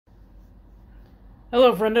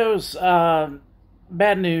Hello, friendos.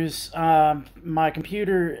 Bad news. My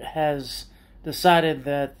computer has decided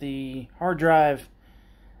that the hard drive,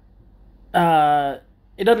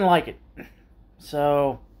 it doesn't like it.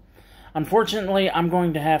 So, unfortunately, I'm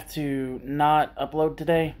going to have to not upload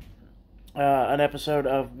today an episode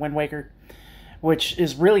of Wind Waker, which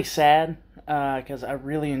is really sad because I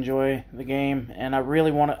really enjoy the game and I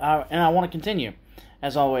want to continue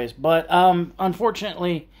as always. But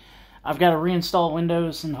unfortunately, I've got to reinstall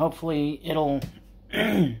Windows, and hopefully it'll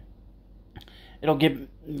it'll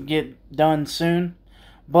get done soon.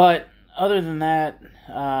 But other than that,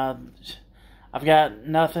 I've got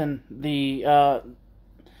nothing. There's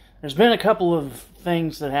been a couple of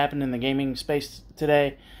things that happened in the gaming space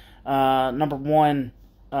today. Number one,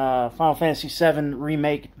 Final Fantasy VII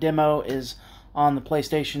Remake demo is on the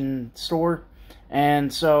PlayStation Store,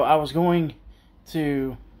 and so I was going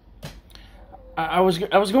to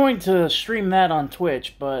stream that on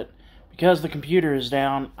Twitch, but because the computer is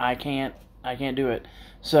down, I can't do it.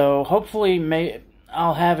 So hopefully,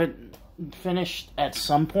 I'll have it finished at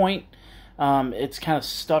some point. It's kind of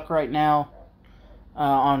stuck right now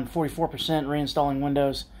on 44% reinstalling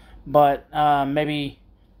Windows, but maybe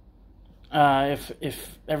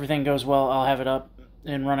if everything goes well, I'll have it up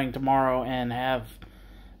and running tomorrow and have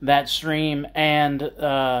that stream and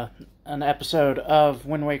an episode of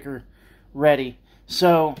Wind Waker ready.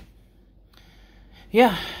 So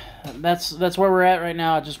yeah, that's where we're at right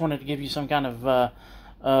now. I just wanted to give you some kind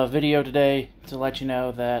of video today to let you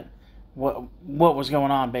know that what was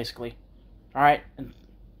going on, basically. All right, and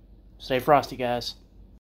stay frosty, guys.